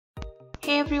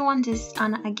Hey everyone, this is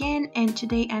Anna again, and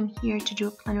today I'm here to do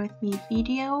a plan with me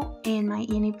video in my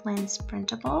Annie Plans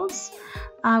Printables.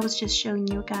 I was just showing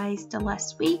you guys the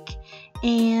last week,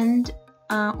 and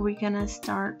we're gonna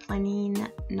start planning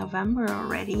November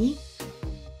already.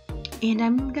 And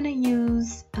I'm gonna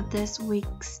use this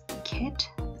week's kit,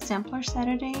 Sampler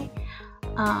Saturday,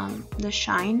 the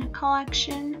Shine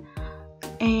collection,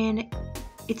 and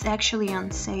it's actually on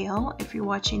sale. If you're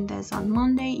watching this on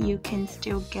Monday, you can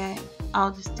still get all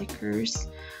the stickers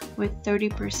with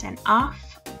 30%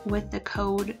 off with the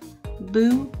code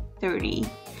BOO30.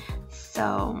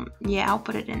 So yeah, I'll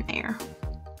put it in there.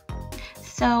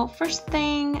 So first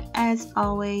thing, as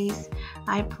always,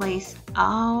 I place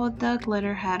all the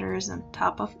glitter headers on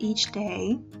top of each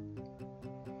day.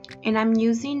 And I'm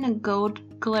using the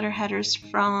gold glitter headers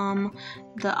from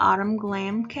the Autumn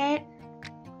Glam kit.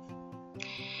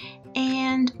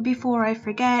 And before I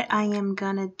forget, I am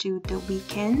gonna do the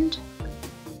weekend.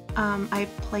 I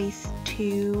placed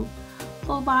 2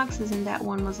 full boxes and that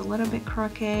one was a little bit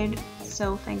crooked,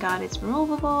 so thank God it's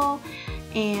removable,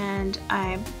 and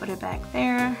I put it back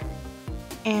there,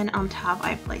 and on top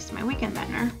I placed my weekend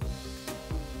banner.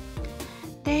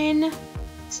 Then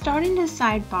starting the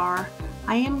sidebar,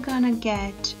 I am gonna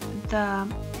get the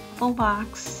full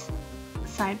box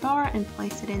sidebar and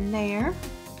place it in there,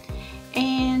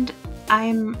 and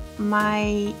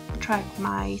I track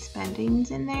my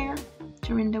spendings in there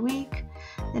during the week.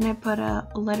 Then I put a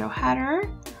little header,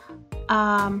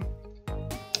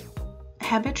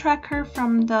 habit tracker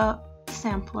from the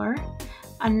sampler,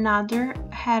 another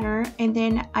header, and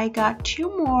then I got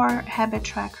 2 more habit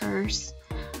trackers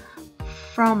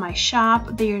from my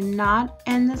shop. They are not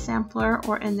in the sampler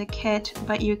or in the kit,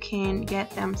 but you can get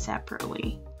them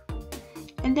separately.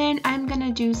 And then I'm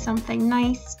gonna do something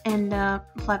nice in the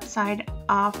flip side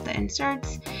of the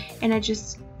inserts, and I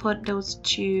just put those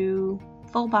 2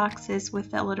 full boxes with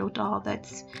that little doll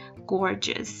that's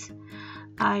gorgeous.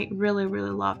 I really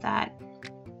love that.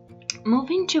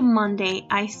 Moving to Monday,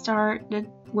 I started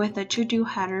with a to-do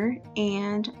header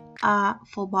and a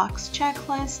full box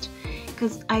checklist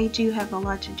because I do have a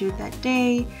lot to do that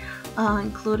day,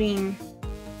 including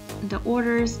the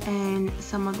orders and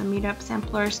some of the meetup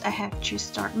samplers I have to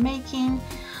start making,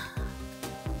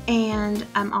 and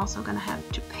I'm also gonna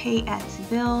have to pay Etsy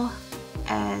bill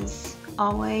as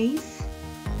always.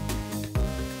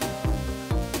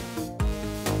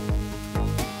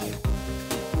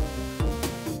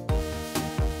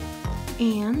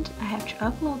 And I have to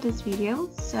upload this video,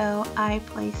 so I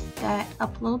placed that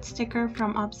upload sticker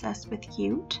from Obsessed with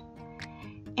Cute,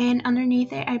 and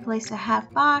underneath it I placed a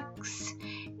half box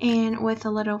and with a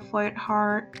little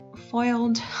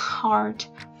foiled heart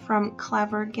from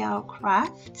Clever Gal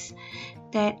Crafts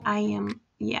that I'm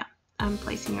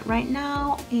placing it right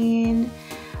now. And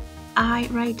I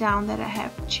write down that I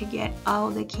have to get all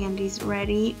the candies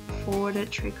ready for the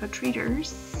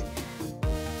trick-or-treaters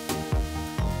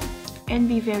and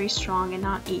be very strong and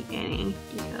not eat any,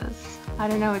 because I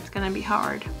don't know, it's gonna be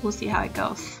hard. We'll see how it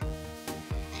goes.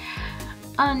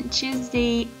 On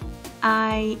Tuesday,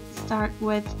 I start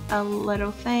with a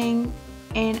little thing,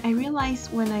 and I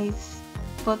realized when I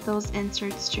put those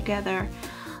inserts together,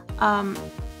 on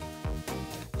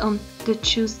the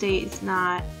Tuesday is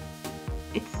not,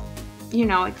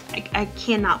 I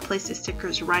cannot place the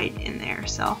stickers right in there,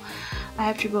 so I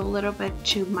have to go a little bit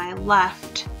to my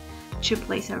left to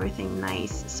place everything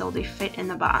nice so they fit in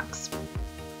the box.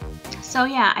 So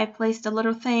yeah, I placed a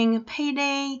little thing,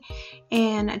 payday,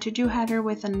 and a to-do header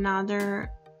with another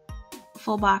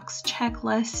full box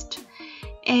checklist,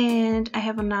 and I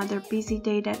have another busy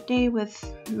day that day with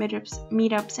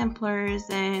meetup samplers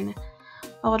and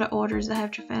all the orders I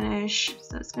have to finish,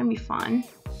 so it's gonna be fun.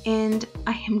 And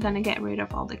I am gonna get rid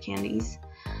of all the candies,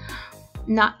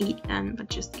 not eat them, but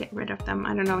just get rid of them.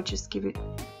 I don't know, just give it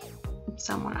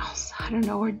someone else, I don't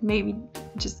know, or maybe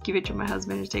just give it to my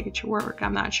husband to take it to work,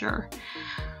 I'm not sure.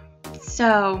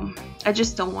 So I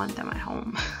just don't want them at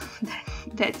home.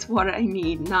 That's what I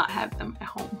need, not have them at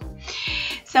home.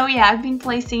 So yeah, I've been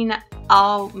placing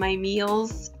all my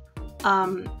meals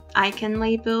icon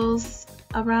labels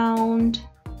around.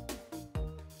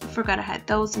 I forgot I had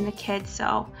those in the kit,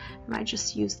 so I might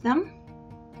just use them.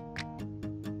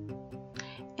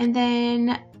 And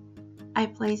then I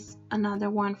place another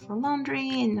one for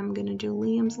laundry, and I'm gonna do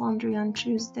Liam's laundry on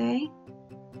Tuesday.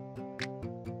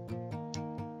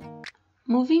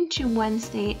 Moving to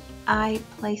Wednesday, I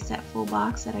place that full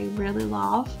box that I really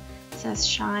love. It says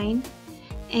Shine,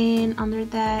 and under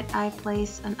that I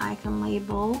place an icon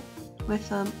label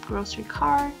with a grocery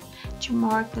card to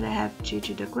mark that I have to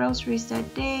do the groceries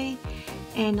that day,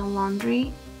 and a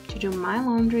laundry to do my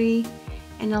laundry,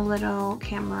 and a little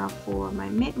camera for my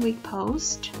midweek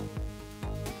post,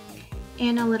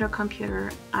 and a little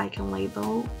computer icon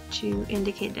label to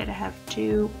indicate that I have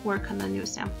to work on the new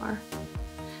sampler.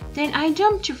 Then I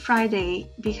jumped to Friday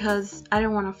because I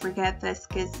don't want to forget this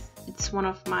because it's one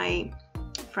of my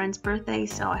friend's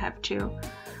birthdays, so I have to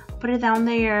put it down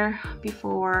there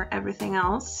before everything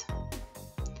else.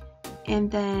 And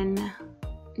then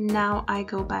now I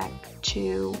go back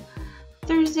to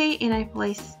Thursday and I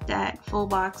place that full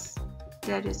box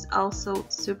that is also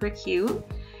super cute.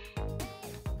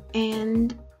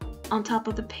 And on top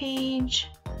of the page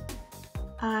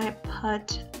I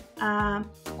put a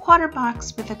quarter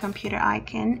box with a computer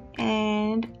icon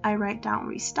and I write down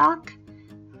restock.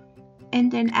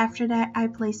 And then after that I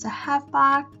place a half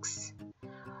box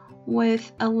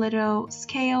with a little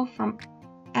scale from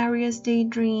Aria's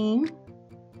Daydream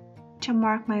to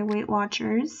mark my Weight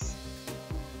Watchers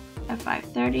at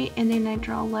 5:30, and then I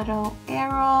draw a little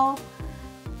arrow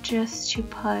just to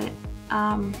put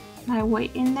my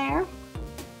weight in there.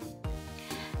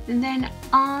 And then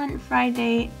on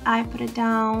Friday I put it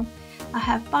down a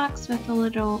half box with a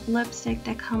little lipstick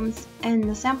that comes in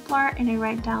the sampler, and I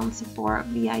write down Sephora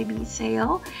VIB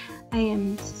sale. I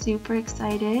am super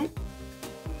excited.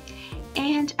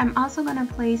 And I'm also gonna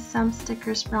place some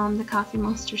stickers from the Coffee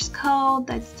Monsters code.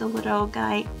 That's the little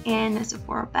guy in a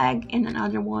Sephora bag, and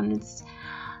another one is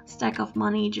stack of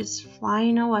money just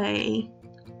flying away.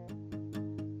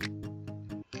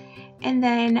 And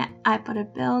then I put a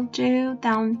bill due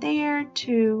down there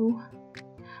to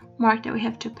mark that we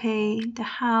have to pay the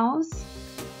house.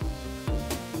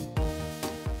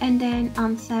 And then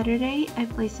on Saturday I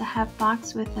place a half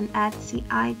box with an Etsy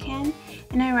icon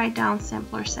and I write down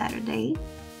Sampler Saturday.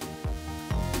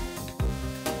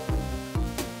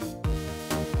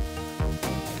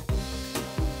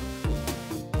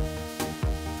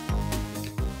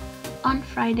 On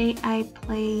Friday I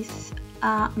place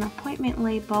an appointment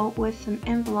label with an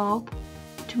envelope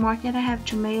to mark that I have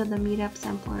to mail the meetup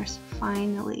samplers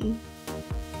finally.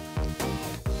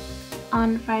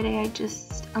 On Saturday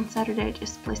I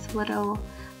just placed a little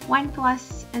wine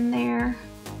glass in there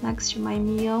next to my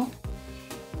meal.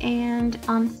 And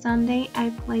on Sunday I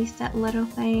placed that little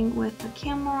thing with the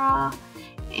camera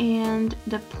and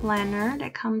the planner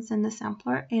that comes in the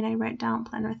sampler, and I write down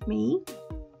plan with me.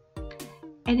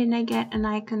 And then I get an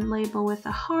icon label with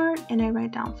a heart and I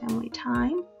write down family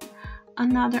time.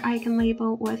 Another icon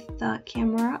label with the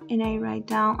camera and I write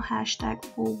down hashtag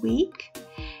full week.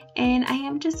 And I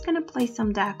am just gonna place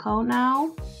some deco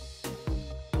now.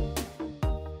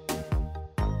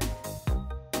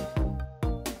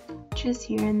 Just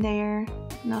here and there,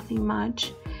 nothing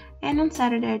much. And on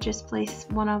Saturday I just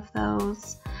placed one of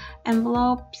those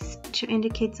envelopes to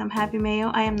indicate some happy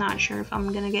mail. I am not sure if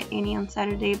I'm gonna get any on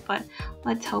Saturday, but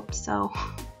let's hope so.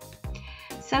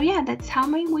 So yeah, that's how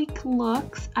my week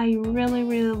looks. I really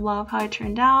love how it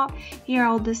turned out. Here are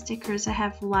all the stickers I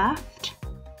have left.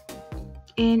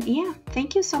 And yeah,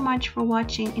 thank you so much for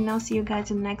watching, and I'll see you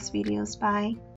guys in the next videos. Bye.